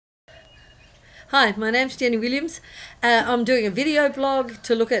Hi, my name's Jenny Williams. I'm doing a video blog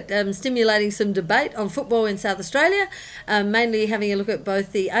to look at stimulating some debate on football in South Australia, mainly having a look at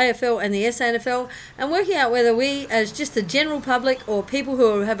both the AFL and the SANFL and working out whether we, as just the general public or people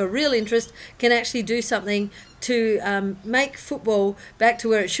who have a real interest, can actually do something to make football back to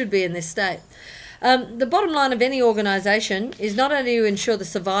where it should be in this state. The bottom line of any organisation is not only to ensure the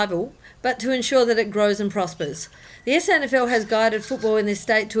survival, but to ensure that it grows and prospers. The SANFL has guided football in this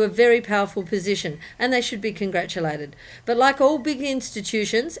state to a very powerful position, and they should be congratulated. But like all big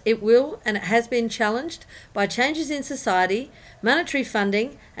institutions, it will and it has been challenged by changes in society, monetary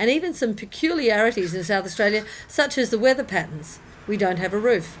funding, and even some peculiarities in South Australia, such as the weather patterns. We don't have a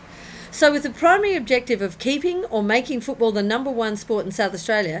roof. So with the primary objective of keeping or making football the #1 sport in South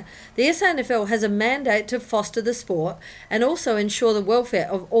Australia, the SANFL has a mandate to foster the sport and also ensure the welfare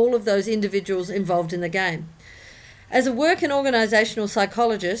of all of those individuals involved in the game. As a work and organizational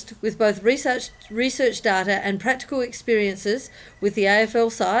psychologist with both research data and practical experiences with the AFL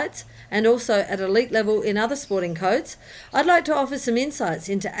sides and also at elite level in other sporting codes, I'd like to offer some insights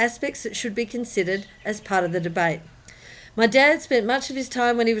into aspects that should be considered as part of the debate. My dad spent much of his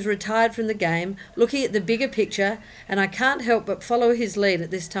time when he was retired from the game looking at the bigger picture, and I can't help but follow his lead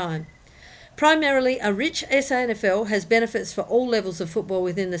at this time. Primarily, a rich SANFL has benefits for all levels of football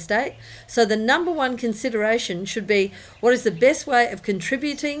within the state, so the #1 consideration should be what is the best way of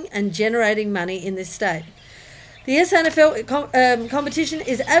contributing and generating money in this state. The SANFL competition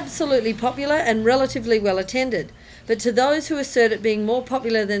is absolutely popular and relatively well attended, but to those who assert it being more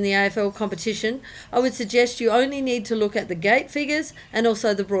popular than the AFL competition, I would suggest you only need to look at the gate figures and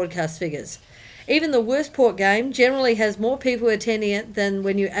also the broadcast figures. Even the worst port game generally has more people attending it than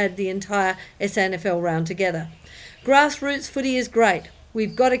when you add the entire SANFL round together. Grassroots footy is great.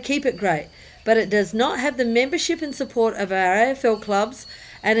 We've got to keep it great, but it does not have the membership and support of our AFL clubs,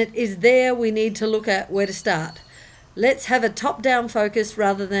 and it is there we need to look at where to start. Let's have a top-down focus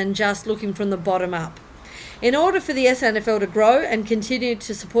rather than just looking from the bottom up. In order for the SANFL to grow and continue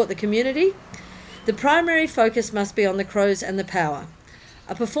to support the community, the primary focus must be on the Crows and the Power.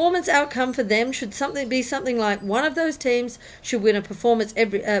 A performance outcome for them should be something like one of those teams should win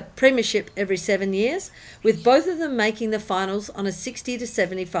a premiership every 7 years, with both of them making the finals on a 60 to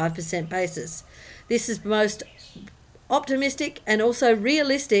 75% basis. This is most optimistic and also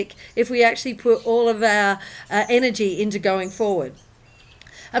realistic if we actually put all of our energy into going forward.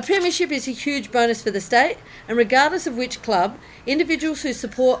 A premiership is a huge bonus for the state, and regardless of which club, individuals who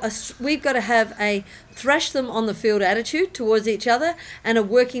support us, we've got to have a thrash them on the field attitude towards each other and a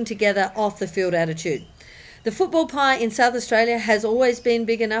working together off the field attitude. The football pie in South Australia has always been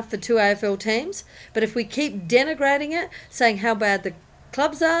big enough for 2 AFL teams, but if we keep denigrating it, saying how bad the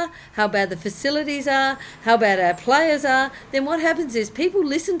clubs are, how bad the facilities are, how bad our players are, then what happens is people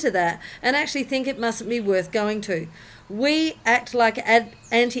listen to that and actually think it mustn't be worth going to. We act like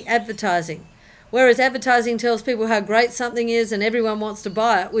anti-advertising. Whereas advertising tells people how great something is and everyone wants to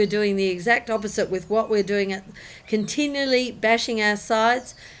buy it, we're doing the exact opposite with what we're doing, at continually bashing our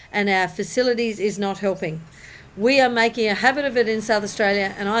sides, and our facilities is not helping. We are making a habit of it in South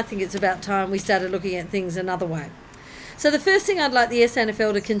Australia, and I think it's about time we started looking at things another way. So the first thing I'd like the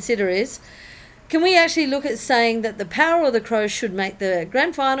SANFL to consider is, can we actually look at saying that the Power or the Crows should make the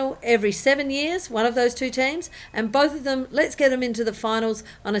grand final every 7 years, one of those two teams, and both of them, let's get them into the finals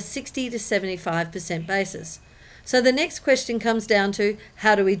on a 60 to 75% basis. So the next question comes down to,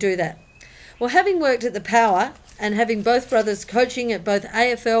 how do we do that? Well, having worked at the Power and having both brothers coaching at both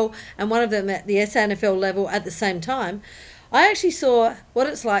AFL and one of them at the SANFL level at the same time, I actually saw what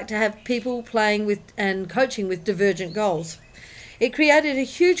it's like to have people playing with and coaching with divergent goals. It created a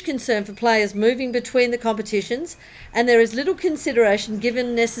huge concern for players moving between the competitions, and there is little consideration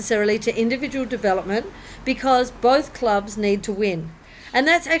given necessarily to individual development because both clubs need to win. And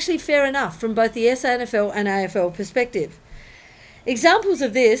that's actually fair enough from both the SANFL and AFL perspective. Examples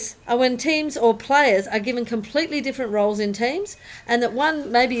of this are when teams or players are given completely different roles in teams, and that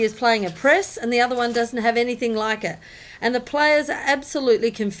one maybe is playing a press and the other one doesn't have anything like it. And the players are absolutely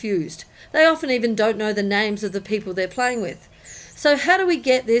confused. They often even don't know the names of the people they're playing with. So how do we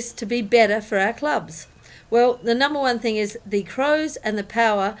get this to be better for our clubs? Well, the #1 thing is the Crows and the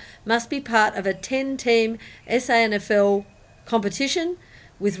Power must be part of a 10-team SANFL competition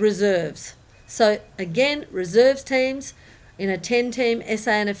with reserves. So again, reserves teams in a 10-team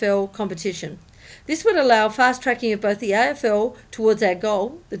SANFL competition. This would allow fast tracking of both the AFL towards our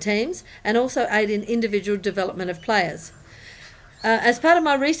goal, the teams, and also aid in individual development of players. As part of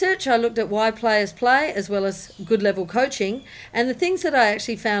my research, I looked at why players play as well as good level coaching, and the things that I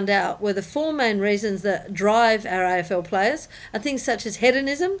actually found out were the four main reasons that drive our AFL players are things such as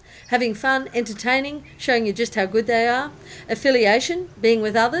hedonism, having fun, entertaining, showing you just how good they are, affiliation, being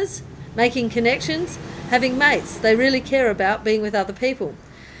with others, making connections, having mates they really care about, being with other people,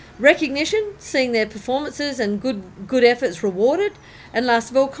 recognition, seeing their performances and good efforts rewarded, and last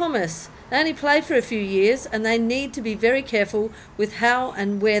of all, commerce. They only play for a few years and they need to be very careful with how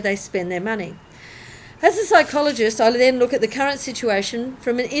and where they spend their money. As a psychologist, I then look at the current situation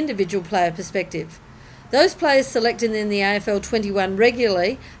from an individual player perspective. Those players selected in the AFL 21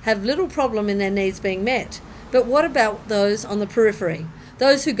 regularly have little problem in their needs being met. But what about those on the periphery?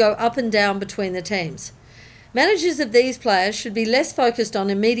 Those who go up and down between the teams? Managers of these players should be less focused on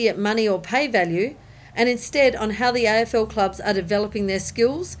immediate money or pay value and instead on how the AFL clubs are developing their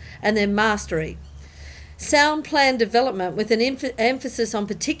skills and their mastery. Sound plan development with an emphasis on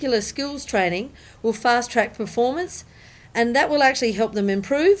particular skills training will fast-track performance, and that will actually help them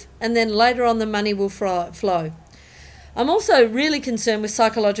improve, and then later on the money will flow. I'm also really concerned with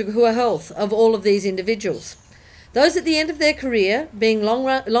psychological health of all of these individuals. Those at the end of their career, being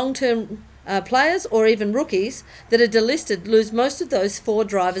long-term players or even rookies that are delisted, lose most of those four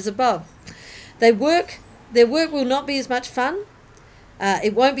drivers above. Their work will not be as much fun.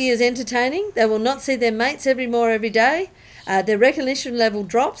 It won't be as entertaining. They will not see their mates every day. Their recognition level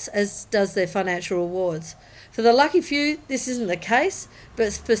drops, as does their financial rewards. For the lucky few, this isn't the case,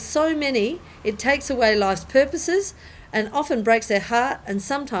 but for so many, it takes away life's purposes and often breaks their heart and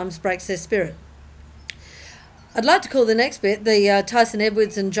sometimes breaks their spirit. I'd like to call the next bit the Tyson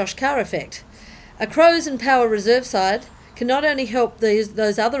Edwards and Josh Carr effect. A Crows and Power reserve side can not only help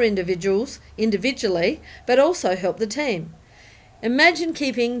those other individuals individually, but also help the team. Imagine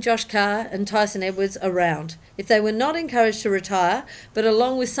keeping Josh Carr and Tyson Edwards around if they were not encouraged to retire, but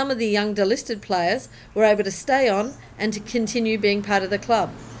along with some of the young delisted players were able to stay on and to continue being part of the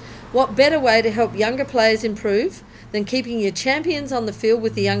club. What better way to help younger players improve than keeping your champions on the field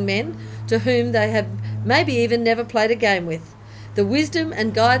with the young men to whom they have maybe even never played a game with? The wisdom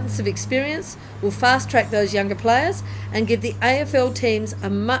and guidance of experience will fast-track those younger players and give the AFL teams a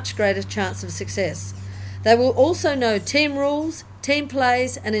much greater chance of success. They will also know team rules, team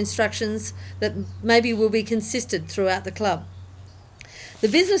plays and instructions that maybe will be consistent throughout the club. The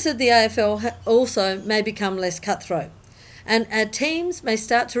business of the AFL also may become less cutthroat, and our teams may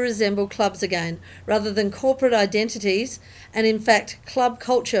start to resemble clubs again rather than corporate identities, and in fact club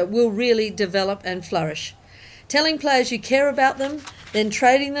culture will really develop and flourish. Telling players you care about them, then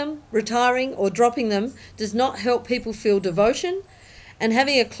trading them, retiring or dropping them does not help people feel devotion, and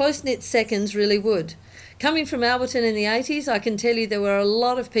having a close-knit seconds really would. Coming from Alberton in the 80s, I can tell you there were a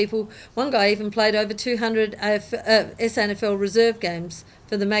lot of people. One guy even played over 200 SANFL reserve games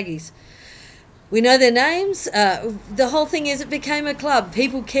for the Maggies. We know their names. The whole thing is it became a club.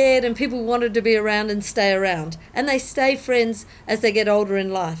 People cared and people wanted to be around and stay around. And they stay friends as they get older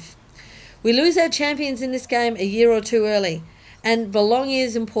in life. We lose our champions in this game a year or two early, and belonging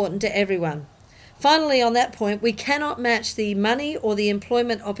is important to everyone. Finally, on that point, we cannot match the money or the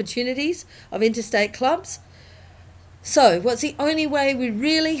employment opportunities of interstate clubs. So, what's the only way we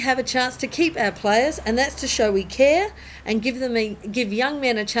really have a chance to keep our players? And that's to show we care and give young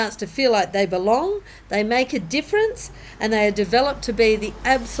men a chance to feel like they belong, they make a difference, and they are developed to be the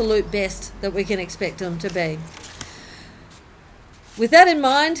absolute best that we can expect them to be. With that in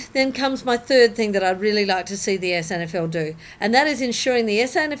mind, then comes my third thing that I'd really like to see the SANFL do, and that is ensuring the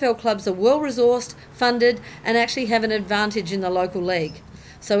SANFL clubs are well-resourced, funded, and actually have an advantage in the local league.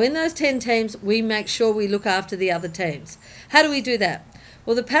 So in those 10 teams, we make sure we look after the other teams. How do we do that?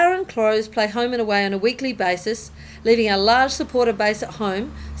 Well, the Power and Crows play home and away on a weekly basis, leaving a large supporter base at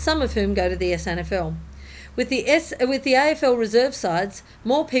home, some of whom go to the SANFL. With the AFL reserve sides,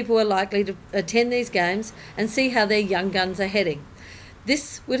 more people are likely to attend these games and see how their young guns are heading.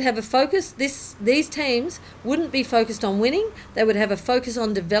 This would have a focus, these teams wouldn't be focused on winning, they would have a focus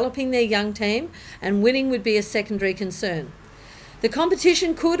on developing their young team, and winning would be a secondary concern. The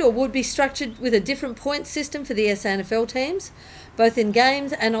competition could or would be structured with a different point system for the SANFL teams, both in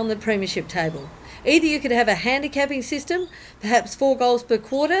games and on the premiership table. Either you could have a handicapping system, perhaps 4 goals per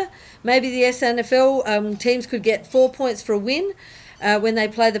quarter, maybe the SANFL teams could get 4 points for a win, when they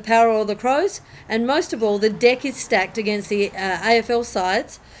play the Power or the Crows, and most of all the deck is stacked against the AFL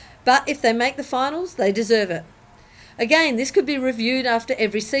sides, but if they make the finals they deserve it. Again, this could be reviewed after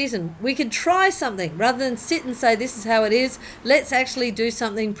every season. We could try something rather than sit and say this is how it is. Let's actually do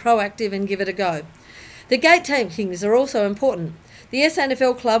something proactive and give it a go. The gate takings are also important. The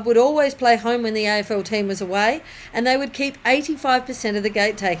SANFL club would always play home when the AFL team was away, and they would keep 85% of the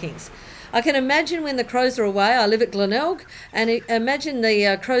gate takings. I can imagine when the Crows are away, I live at Glenelg, and imagine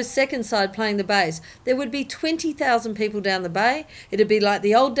the Crows' second side playing the Bays. There would be 20,000 people down the Bay. It'd be like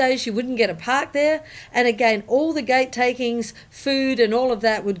the old days, you wouldn't get a park there. And again, all the gate takings, food and all of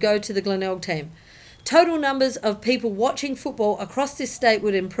that would go to the Glenelg team. Total numbers of people watching football across this state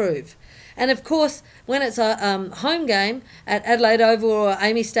would improve. And of course, when it's a home game at Adelaide Oval or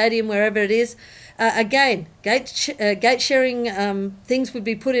Amy Stadium, wherever it is, again, gate sharing things would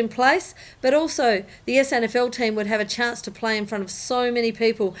be put in place, but also the SANFL team would have a chance to play in front of so many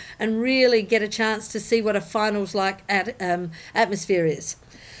people and really get a chance to see what a finals like atmosphere is.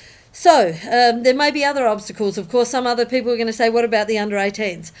 So, there may be other obstacles. Of course, some other people are going to say, what about the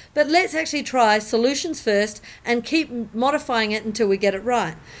under-18s? But let's actually try solutions first and keep modifying it until we get it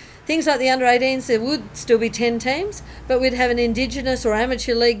right. Things like the under-18s, there would still be 10 teams, but we'd have an Indigenous or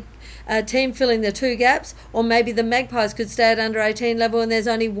amateur league team filling the 2 gaps, or maybe the Magpies could stay at under-18 level and there's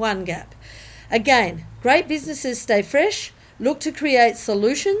only 1 gap. Again, great businesses stay fresh, look to create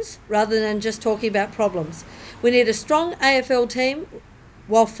solutions rather than just talking about problems. We need a strong AFL team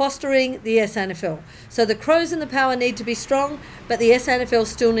while fostering the SANFL. So the Crows and the Power need to be strong, but the SANFL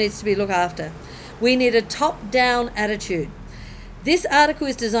still needs to be looked after. We need a top-down attitude. This article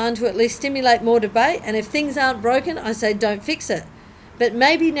is designed to at least stimulate more debate, and if things aren't broken, I say don't fix it. But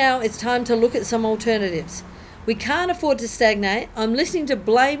maybe now it's time to look at some alternatives. We can't afford to stagnate. I'm listening to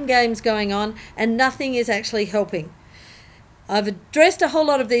blame games going on, and nothing is actually helping. I've addressed a whole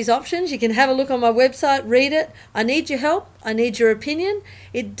lot of these options. You can have a look on my website, read it. I need your help. I need your opinion.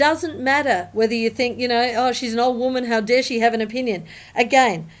 It doesn't matter whether you think, oh, she's an old woman, how dare she have an opinion.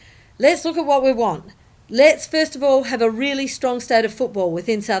 Again, let's look at what we want. Let's first of all have a really strong state of football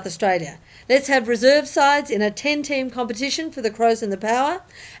within South Australia. Let's have reserve sides in a 10-team competition for the Crows and the Power,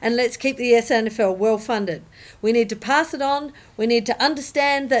 and let's keep the SANFL well funded. We need to pass it on. We need to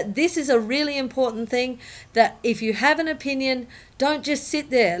understand that this is a really important thing, that if you have an opinion, don't just sit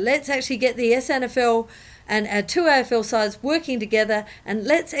there. Let's actually get the SANFL and our 2 AFL sides working together, and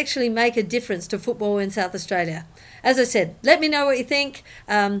let's actually make a difference to football in South Australia. As I said, let me know what you think.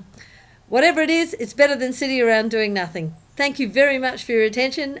 Whatever it is, it's better than sitting around doing nothing. Thank you very much for your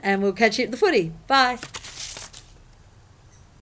attention, and we'll catch you at the footy. Bye.